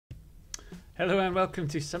Hello and welcome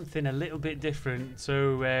to something a little bit different.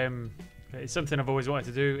 So it's something I've always wanted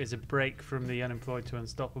to do. Is a break from the unemployed to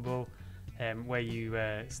unstoppable, where you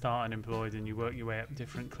start unemployed and you work your way up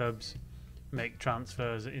different clubs, make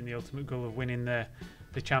transfers in the ultimate goal of winning the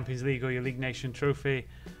Champions League or your League Nation trophy.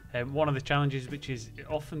 One of the challenges, which is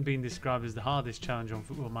often being described as the hardest challenge on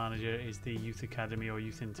Football Manager, is the Youth Academy or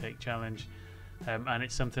Youth Intake Challenge, and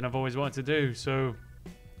it's something I've always wanted to do. So,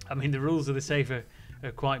 I mean, the rules of the safe are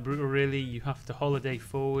quite brutal, really. You have to holiday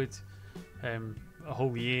forward a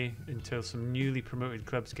whole year until some newly promoted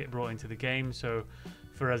clubs get brought into the game. So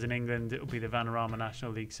for us in England, it'll be the Vanarama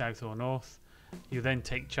National League South or North. You then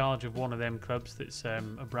take charge of one of them clubs that's a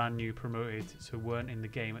brand new promoted, so weren't in the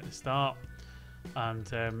game at the start,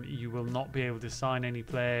 and you will not be able to sign any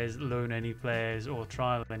players, loan any players, or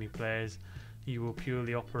trial any players. You will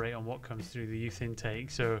purely operate on what comes through the youth intake.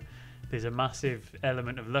 So there's a massive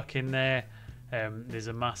element of luck in there. There's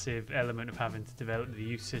a massive element of having to develop the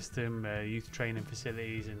youth system, youth training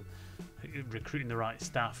facilities, and recruiting the right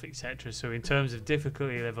staff, etc. So in terms of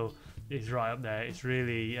difficulty level, it's right up there. It's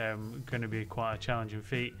really going to be quite a challenging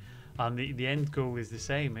feat, and the end goal is the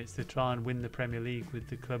same. It's to try and win the Premier League with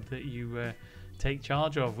the club that you take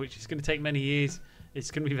charge of, which is going to take many years.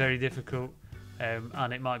 It's going to be very difficult,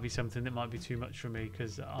 and it might be something that might be too much for me,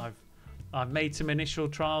 because I've made some initial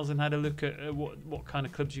trials and had a look at what kind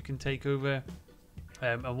of clubs you can take over.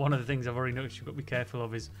 And one of the things I've already noticed you've got to be careful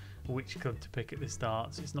of is which club to pick at the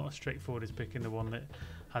start. So it's not as straightforward as picking the one that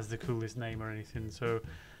has the coolest name or anything. So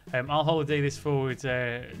I'll holiday this forward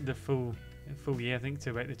the full year, I think, to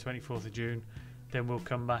about the 24th of June. Then we'll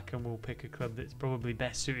come back and we'll pick a club that's probably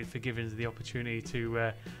best suited for giving us the opportunity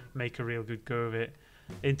to make a real good go of it.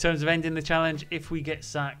 In terms of ending the challenge, if we get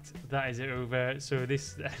sacked, that is it over. So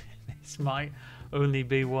this might only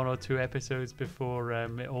be 1 or 2 episodes before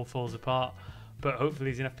it all falls apart, but hopefully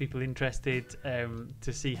there's enough people interested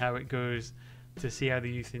to see how it goes, to see how the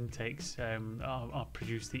youth intakes are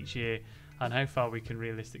produced each year, and how far we can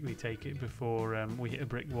realistically take it before we hit a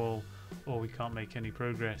brick wall or we can't make any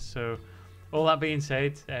progress. So all that being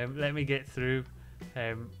said, let me get through,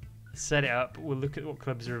 set it up, we'll look at what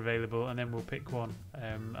clubs are available, and then we'll pick one,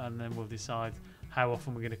 and then we'll decide how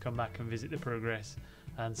often we're going to come back and visit the progress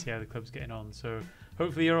and see how the club's getting on. So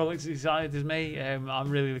hopefully you're all as excited as me. I'm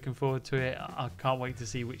really looking forward to it. I can't wait to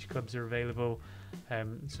see which clubs are available,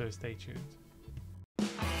 so stay tuned.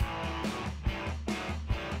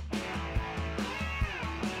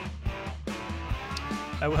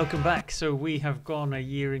 Welcome back. So we have gone a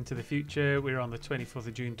year into the future. We're on the 24th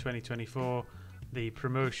of June 2024. The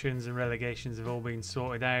promotions and relegations have all been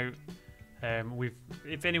sorted out.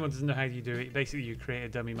 If anyone doesn't know how you do it, basically you create a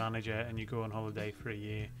dummy manager and you go on holiday for a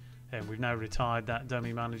year. We've now retired that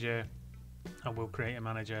dummy manager, and we'll create a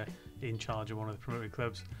manager in charge of one of the promoted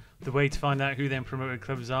clubs. The way to find out who them promoted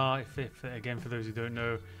clubs are, if again, for those who don't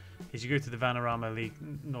know, is you go to the Vanarama League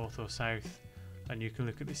North or South, and you can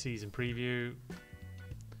look at the season preview,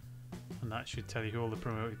 and that should tell you who all the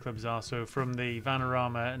promoted clubs are. So from the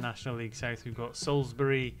Vanarama National League South, we've got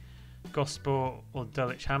Salisbury, Gosport or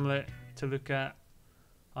Dulwich Hamlet to look at,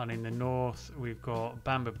 and in the north we've got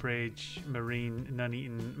Bamber Bridge, Marine,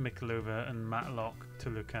 Nuneaton, Micklova and Matlock to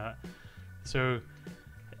look at. So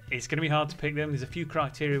it's going to be hard to pick them. There's a few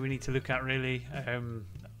criteria we need to look at, really.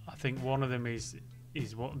 I think one of them is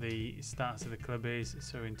what the status of the club is.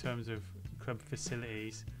 So in terms of club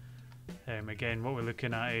facilities, again, what we're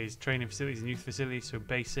looking at is training facilities and youth facilities. So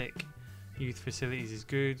basic youth facilities is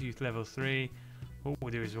good, youth level 3. What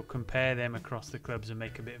we'll do is we'll compare them across the clubs and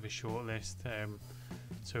make a bit of a short list.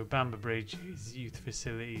 So Bamber Bridge is youth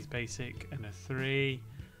facilities basic and a 3.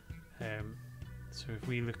 So if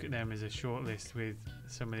we look at them as a short list with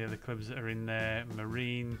some of the other clubs that are in there,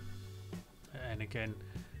 Marine, and again,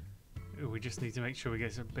 we just need to make sure we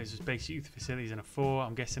get some basic youth facilities and a 4.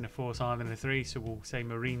 I'm guessing a 4 is higher than a 3, so we'll say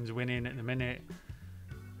Marine's winning at the minute.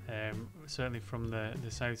 Certainly from the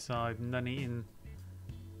south side, Nuneaton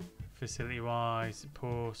facility wise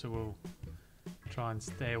poor, so we'll try and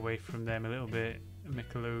stay away from them a little bit.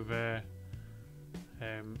 Micklova,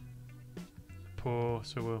 poor,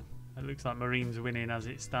 so it looks like Marine's winning as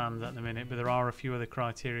it stands at the minute, but there are a few other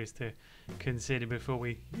criteria to consider before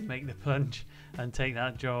we make the plunge and take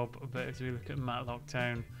that job. But as we look at Matlock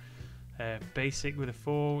Town, basic with a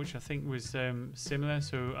 4, which I think was similar,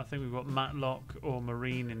 so I think we've got Matlock or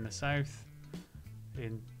Marine in the south.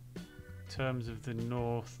 In terms of the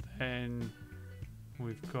north, then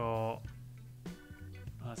we've got,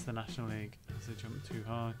 that's the National League, that's a jump too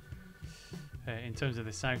high. In terms of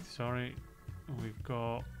the south, sorry, we've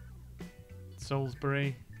got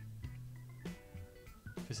Salisbury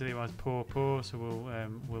facility-wise, poor. So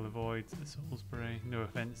we'll avoid Salisbury. No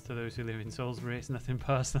offence to those who live in Salisbury. It's nothing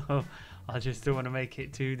personal. I just don't want to make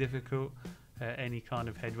it too difficult. Any kind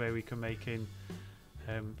of headway we can make in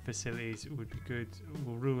facilities would be good.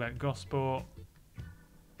 We'll rule out Gosport.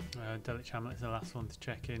 Dulwich Hamlet's the last one to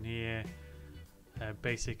check in here.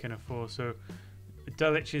 Basic and a 4. So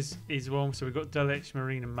Dulwich is one. So we've got Dulwich,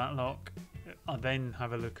 Marine and Matlock. I'll then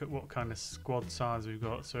have a look at what kind of squad size we've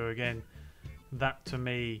got. So again, that to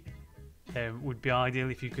me would be ideal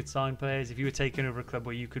if you could sign players. If you were taking over a club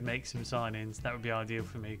where you could make some signings, that would be ideal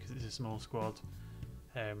for me because it's a small squad.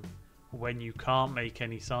 When you can't make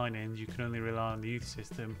any signings, you can only rely on the youth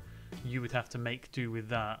system. You would have to make do with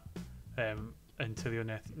that until your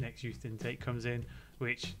next youth intake comes in,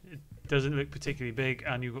 which doesn't look particularly big,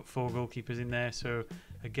 and you've got 4 goalkeepers in there. So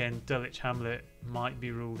again, Dulwich Hamlet might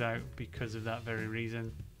be ruled out because of that very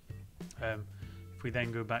reason. If we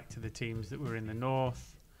then go back to the teams that were in the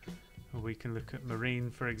north, we can look at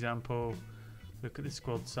Marine, for example. Look at the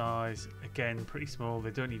squad size. Again, pretty small.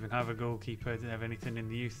 They don't even have a goalkeeper. Don't have anything in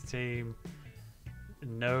the youth team.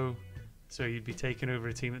 No. So you'd be taking over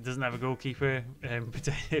a team that doesn't have a goalkeeper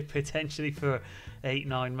potentially for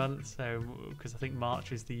 8-9 months, because I think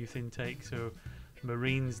March is the youth intake. So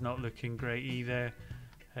Marine's not looking great either.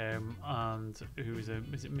 And who was it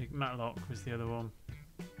Matlock was the other one.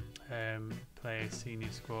 Player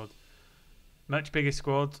senior squad. Much bigger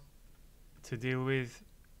squad to deal with.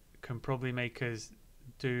 Can probably make us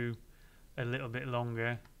do a little bit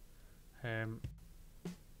longer.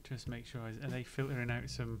 Just make sure, are they filtering out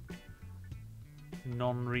some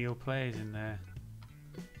non-real players in there?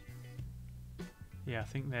 Yeah, I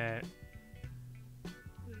think they're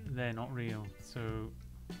not real. So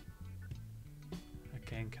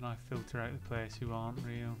again, can I filter out the players who aren't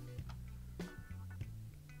real?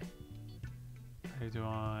 How do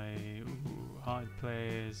I hide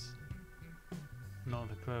players? Not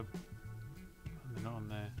the club. They're not on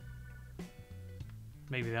there.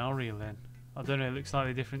 Maybe they are real then. I don't know. It looks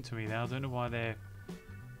slightly different to me now. I don't know why they're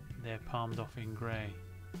palmed off in grey.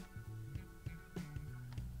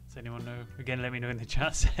 Does anyone know? Again, let me know in the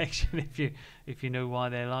chat section if you know why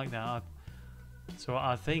they're like that. So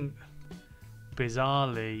I think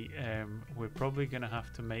bizarrely we're probably going to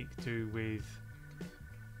have to make do with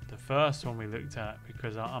the first one we looked at,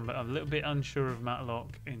 because I'm a little bit unsure of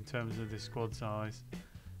Matlock in terms of the squad size,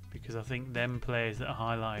 because I think them players that are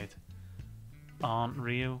highlighted aren't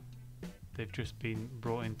real. They've just been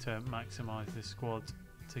brought in to maximise the squad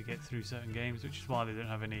to get through certain games, which is why they don't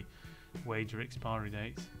have any wage or expiry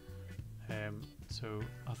dates. So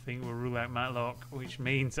I think we'll rule out Matlock, which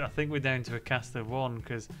means I think we're down to a cast of 1,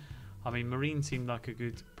 because I mean Marine seemed like a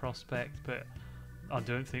good prospect, but I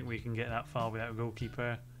don't think we can get that far without a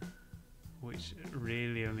goalkeeper, which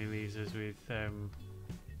really only leaves us with the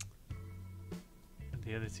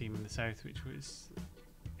other team in the south, which was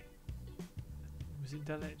it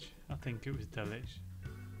Dulwich? I think it was Dulwich.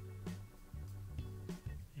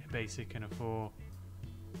 Yeah, basic and a 4.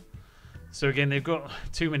 So again, they've got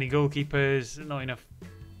too many goalkeepers, not enough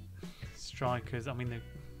strikers. I mean,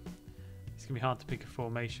 it's going to be hard to pick a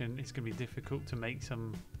formation. It's going to be difficult to make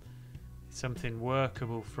something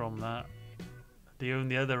workable from that. The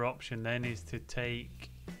only other option then is to take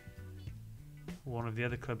one of the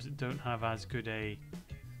other clubs that don't have as good a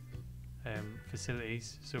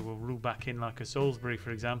facilities. So we'll rule back in like a Salisbury,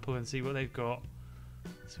 for example, and see what they've got.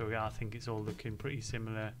 So yeah, I think it's all looking pretty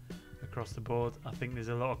similar across the board. I think there's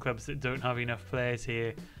a lot of clubs that don't have enough players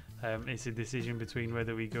here. It's a decision between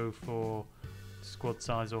whether we go for squad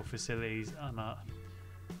size or facilities, and I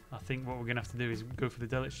think what we're going to have to do is go for the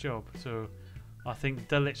Dulwich job. So I think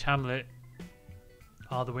Dulwich Hamlet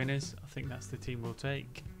are the winners. I think that's the team we'll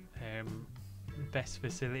take. Best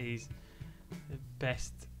facilities,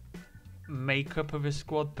 best makeup of a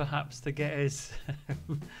squad perhaps to get us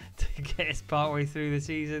partway through the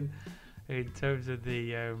season. In terms of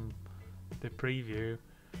the preview,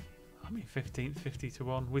 I mean 15th,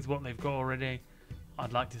 50-1 with what they've got already.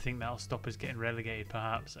 I'd like to think that'll stop us getting relegated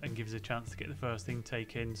perhaps, and gives us a chance to get the first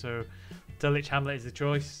intake in. So Dulwich Hamlet is the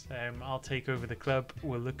choice. I'll take over the club.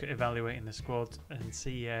 We'll look at evaluating the squad and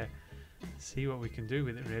see what we can do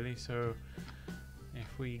with it really. So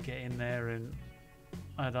if we get in there and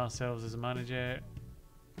add ourselves as a manager,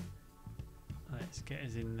 let's get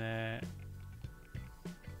us in there.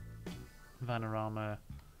 Vanarama,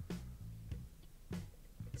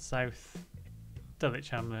 South, Dulwich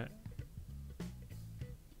Hamlet.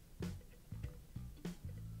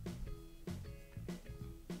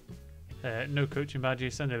 No coaching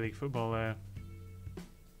badges, Sunday League football.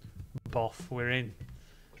 Boff, we're in.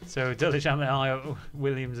 So Dulwich Hamlet,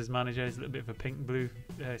 Williams as manager is a little bit of a pink blue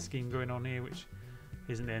scheme going on here, which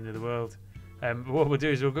isn't the end of the world. But what we'll do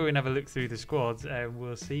is we'll go and have a look through the squads, and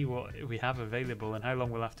we'll see what we have available and how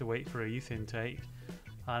long we'll have to wait for a youth intake,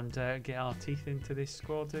 and get our teeth into this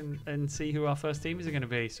squad and see who our first teamers are going to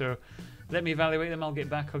be. So let me evaluate them. I'll get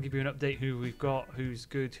back. I'll give you an update who we've got, who's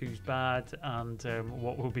good, who's bad, and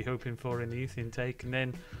what we'll be hoping for in the youth intake. And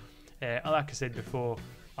then, like I said before,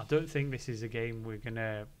 I don't think this is a game we're going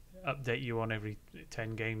to update you on every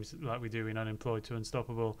 10 games like we do in Unemployed to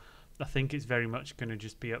Unstoppable. I think it's very much going to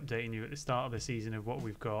just be updating you at the start of the season of what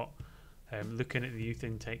we've got, looking at the youth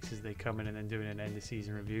intakes as they come in, and then doing an end of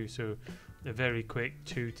season review. So a very quick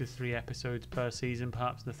 2 to 3 episodes per season,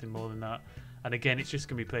 perhaps nothing more than that. And again, it's just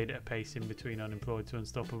going to be played at a pace in between Unemployed to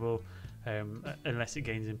Unstoppable, unless it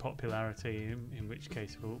gains in popularity, in which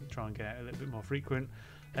case we'll try and get out a little bit more frequent.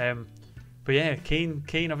 But yeah, keen.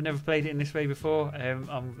 I've never played it in this way before.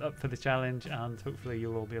 I'm up for the challenge, and hopefully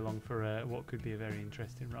you'll all be along for what could be a very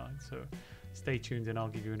interesting ride. So stay tuned, and I'll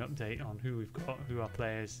give you an update on who we've got, who our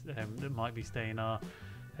players that might be staying are,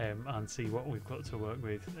 and see what we've got to work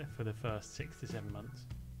with for the first 6 to 7 months.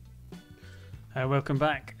 Welcome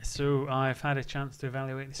back. So I've had a chance to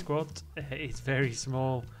evaluate the squad. It's very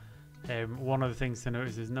small. One of the things to note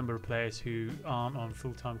is there's a number of players who aren't on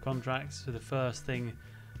full-time contracts. So the first thing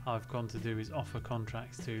I've gone to do is offer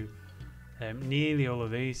contracts to nearly all of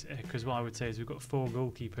these, because what I would say is we've got 4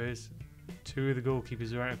 goalkeepers. 2 of the goalkeepers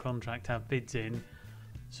who are out of contract have bids in,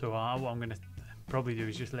 so what I'm going to probably do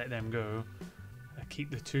is just let them go, keep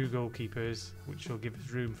the 2 goalkeepers, which will give us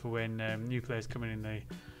room for when new players come in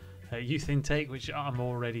the youth intake, which I'm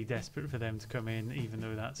already desperate for them to come in, even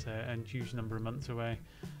though that's a huge number of months away.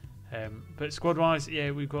 But squad wise, yeah,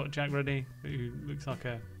 we've got Jack Ruddy, who looks like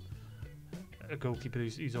a goalkeeper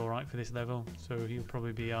who's all right for this level, so he'll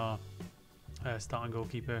probably be our starting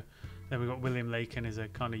goalkeeper. Then we've got William Lakin as a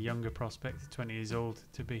kind of younger prospect, 20 years old,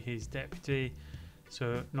 to be his deputy,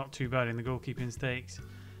 so not too bad in the goalkeeping stakes.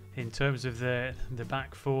 In terms of the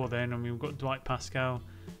back 4 then, I mean, we've got Dwight Pascal.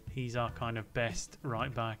 He's our kind of best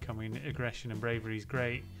right back. I mean, aggression and bravery is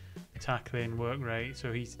great, tackling, work rate,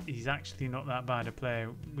 so he's actually not that bad a player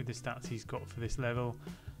with the stats he's got for this level.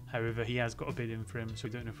 However, he has got a bid in for him, so we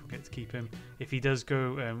don't know if we'll get to keep him. If he does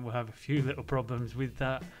go, we'll have a few little problems with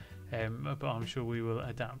that, but I'm sure we will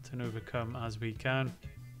adapt and overcome as we can.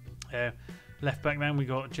 Left back then, we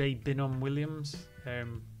got Jay Binom Williams.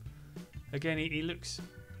 Again, he looks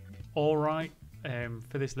all right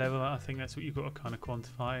for this level. I think that's what you've got to kind of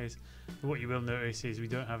quantify. Is what you will notice is we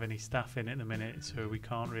don't have any staff in at the minute, so we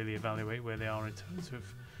can't really evaluate where they are in terms of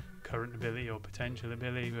current ability or potential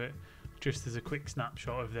ability, but just as a quick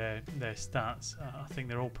snapshot of their stats, I think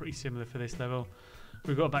they're all pretty similar for this level.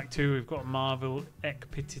 We've got back 2, we've got Marvel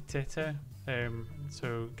Ekpititete,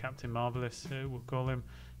 so Captain Marvellous, we'll call him,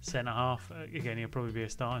 centre half. Again, he'll probably be a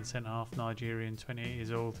starting centre half, Nigerian, 28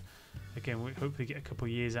 years old. Again, we'll hopefully get a couple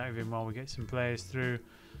of years out of him while we get some players through.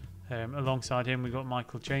 Alongside him, we've got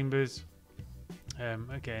Michael Chambers.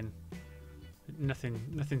 Again,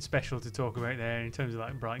 nothing special to talk about there in terms of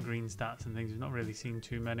like bright green stats and things. We've not really seen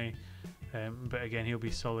too many, but again, he'll be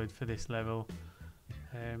solid for this level.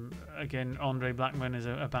 Again, Andre Blackman is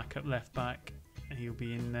a backup left back. He'll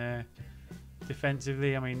be in there.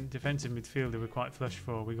 Defensively, I mean, defensive midfielder we're quite flush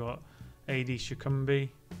for. We got AD Shakumbi.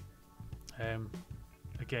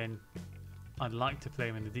 Again, I'd like to play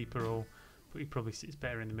him in the deeper role, but he probably sits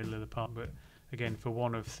better in the middle of the park. But again, for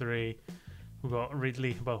 1 of 3, we've got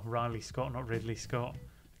Riley Scott, not Ridley Scott.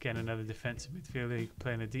 Again, another defensive midfielder who can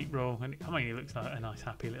play in a deep role. And I mean, he looks like a nice,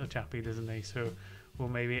 happy little chappy, doesn't he? So we'll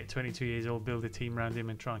maybe at 22 years old build a team around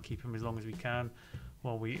him and try and keep him as long as we can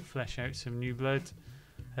while we flesh out some new blood.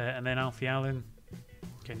 And then Alfie Allen,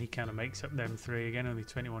 again, he kind of makes up them 3, again, only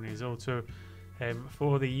 21 years old. So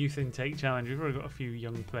for the youth intake challenge, we've already got a few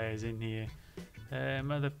young players in here.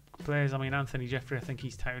 Other players, I mean, Anthony Jeffrey, I think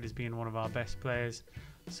he's touted as being one of our best players,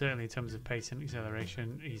 certainly in terms of pace and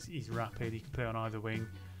acceleration. He's rapid, he can play on either wing,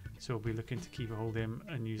 so we'll be looking to keep a hold of him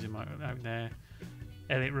and use him out there.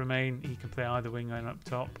 Elliot Romain, he can play either wing and up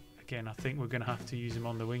top. Again, I think we're going to have to use him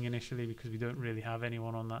on the wing initially because we don't really have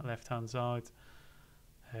anyone on that left-hand side.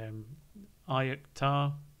 Ayuk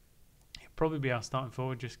Tar, he'll probably be our starting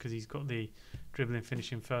forward just because he's got the dribbling,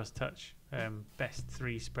 finishing, first touch. Best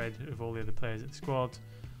 3 spread of all the other players at the squad.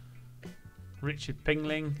 Richard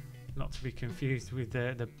Pingling, not to be confused with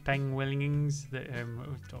the Pengwellingings that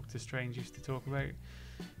Doctor Strange used to talk about.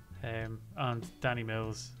 And Danny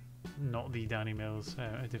Mills, not the Danny Mills,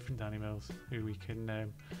 a different Danny Mills, who we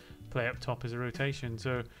can play up top as a rotation.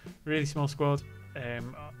 So really small squad.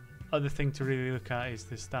 Other thing to really look at is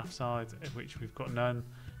the staff side, of which we've got none,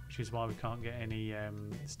 which is why we can't get any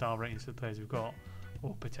star ratings for the players we've got.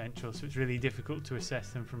 or potential. So it's really difficult to assess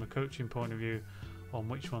them from a coaching point of view on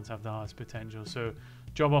which ones have the highest potential. So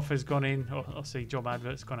job offers gone in, or I'll say job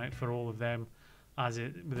adverts gone out for all of them, as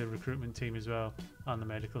it with the recruitment team as well and the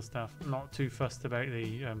medical staff. Not too fussed about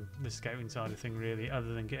the scouting side of thing really,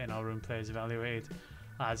 other than getting our own players evaluated.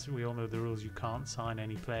 As we all know the rules, you can't sign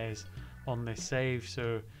any players on this save,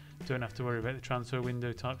 so don't have to worry about the transfer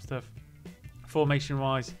window type stuff. Formation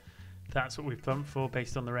wise, that's what we've plumped for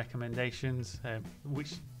based on the recommendations,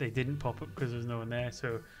 which they didn't pop up because there's no one there,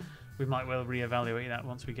 so we might well reevaluate that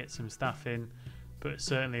once we get some staff in. But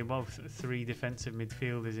certainly both 3 defensive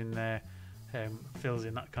midfielders in there fills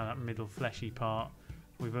in that kind of middle fleshy part.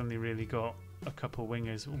 We've only really got a couple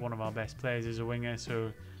wingers. One of our best players is a winger,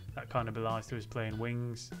 so that kind of belies to us playing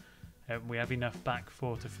wings. We have enough back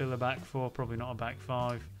 4 to fill a back 4, probably not a back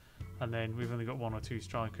 5, and then we've only got 1 or 2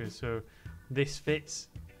 strikers, so this fits.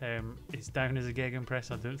 It's down as a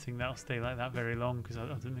gegenpress. I don't think that'll stay like that very long, because I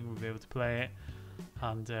don't think we'll be able to play it,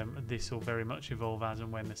 and this will very much evolve as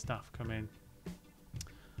and when the staff come in.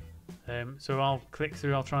 So I'll click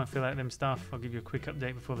through, I'll try and fill out them stuff. I'll give you a quick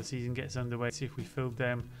update before the season gets underway, see if we filled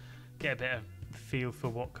them, get a bit of feel for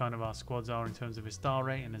what kind of our squads are in terms of a star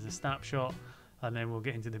rate and as a snapshot, and then we'll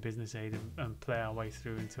get into the business aid and play our way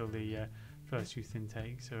through until the first youth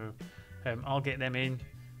intake. So I'll get them in,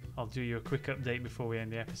 I'll do you a quick update before we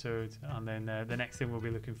end the episode, and then the next thing we'll be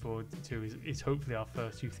looking forward to is hopefully our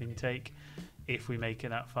first youth intake, if we make it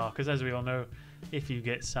that far, because as we all know, if you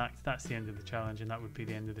get sacked, that's the end of the challenge, and that would be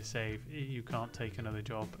the end of the save. You can't take another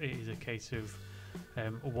job. It is a case of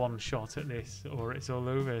one shot at this or it's all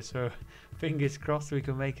over. So fingers crossed we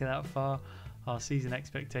can make it that far. Our season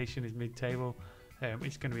expectation is mid-table.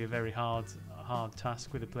 It's going to be a very hard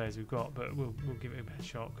task with the players we've got, but we'll give it a best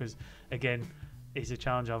shot, because again, it's a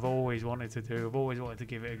challenge I've always wanted to do. I've always wanted to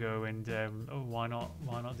give it a go, and why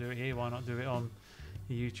not do it here? Why not do it on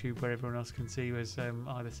YouTube where everyone else can see us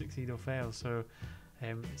either succeed or fail? So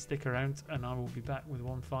stick around, and I will be back with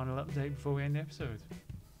one final update before we end the episode.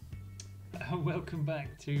 Welcome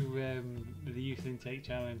back to the Youth Intake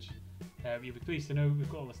Challenge. You'll be pleased to know we've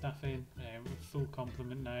got all the staff in, with full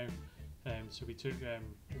complement now. So we took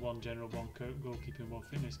 1 general, 1 goalkeeping, 1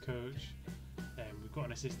 fitness coach. We've got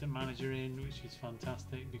an assistant manager in, which is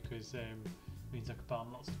fantastic, because it means I can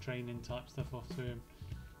palm lots of training type stuff off to him.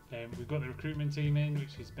 We've got the recruitment team in,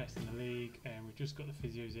 which is best in the league, and we've just got the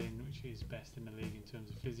physios in, which is best in the league in terms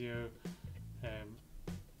of physio.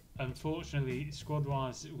 Unfortunately,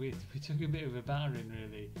 squad-wise, we took a bit of a battering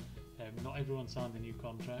really. Not everyone signed a new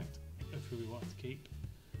contract of who we wanted to keep,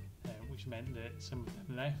 which meant that some of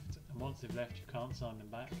them left, and once they've left you can't sign them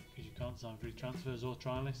back, because you can't sign free transfers or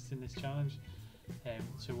trialists in this challenge.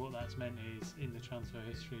 So what that's meant is, in the transfer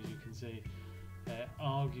history, as you can see,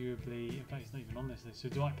 arguably, in fact it's not even on this list, so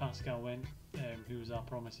Dwight Pascal went, who was our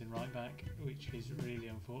promising right back, which is really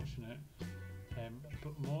unfortunate.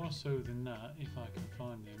 But more so than that, if I can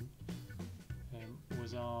find him,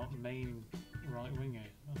 was our main right winger.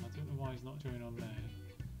 I don't know why he's not showing on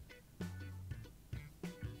there,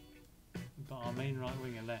 but our main right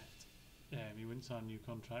winger left. He wouldn't sign a new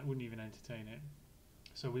contract, wouldn't even entertain it.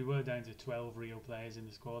 So we were down to 12 real players in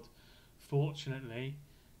the squad. Fortunately,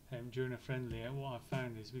 during a friendly, what I've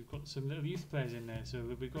found is we've got some little youth players in there. So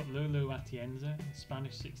we've got Lolo Atienza, a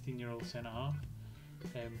Spanish 16-year-old centre-half.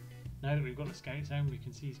 Now that we've got the scouts down, we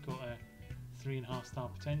can see he's got a 3.5 star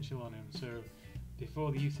potential on him. So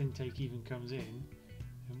before the youth intake even comes in,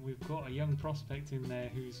 we've got a young prospect in there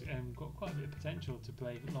who's got quite a bit of potential to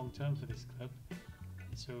play long term for this club.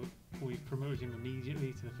 So we've promoted him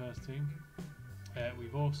immediately to the first team.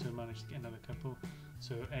 We've also managed to get another couple.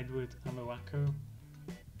 So Edward Amawako,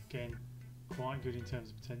 again, quite good in terms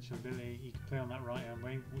of potential ability. He can play on that right hand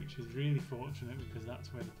wing, which is really fortunate because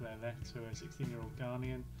that's where the player left. So a 16-year-old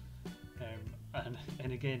Ghanaian.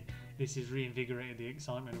 And again, this has reinvigorated the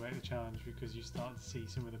excitement about the challenge, because you start to see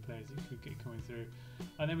some of the players that could get coming through.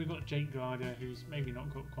 And then we've got Jake Glider, who's maybe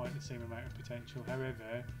not got quite the same amount of potential.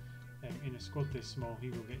 However, in a squad this small, he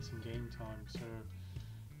will get some game time. So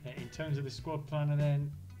in terms of the squad planner,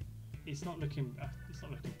 then it's not looking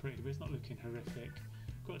pretty, but it's not looking horrific.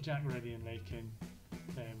 We've got Jack Reddy and Lakin.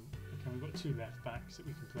 We've got 2 left backs that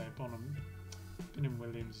we can play. Bonham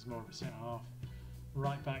Williams is more of a centre half.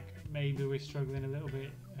 Right back, maybe we're struggling a little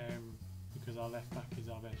bit, because our left back is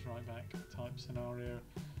our best right back type scenario.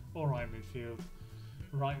 All right, midfield.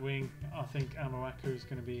 Right wing, I think Amawako is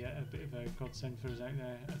going to be a bit of a godsend for us out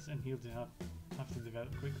there, and he'll have to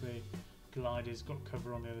develop quickly. Glider's got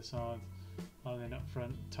cover on the other side. And then up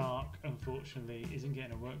front, Tark, unfortunately, isn't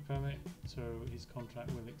getting a work permit, so his contract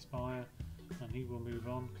will expire and he will move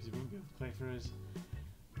on because he won't be able to play for us.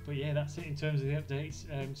 But yeah, that's it in terms of the updates.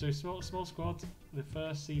 So small squad. The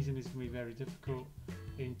first season is going to be very difficult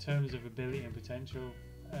in terms of ability and potential.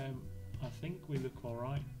 I think we look all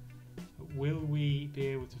right. Will we be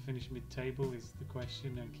able to finish mid-table is the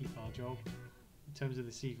question and keep our job. In terms of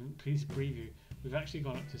the season preview, we've actually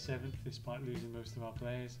gone up to 7th despite losing most of our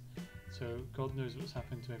players. So God knows what's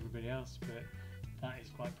happened to everybody else, but that is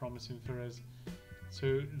quite promising for us.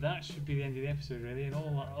 So that should be the end of the episode really, and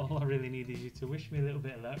all I really need is you to wish me a little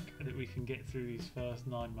bit of luck that we can get through these first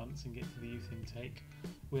 9 months and get to the youth intake,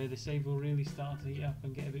 where the save will really start to heat up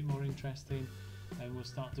and get a bit more interesting, and we'll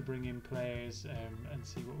start to bring in players and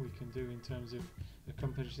see what we can do in terms of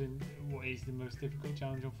accomplishing what is the most difficult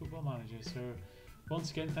challenge on Football Manager. So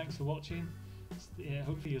once again, thanks for watching.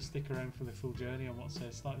 Hopefully you'll stick around for the full journey on what's a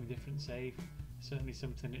slightly different save, certainly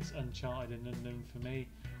something that's uncharted and unknown for me.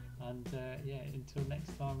 And until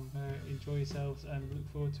next time, enjoy yourselves and look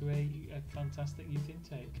forward to a fantastic youth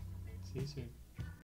intake. See you soon.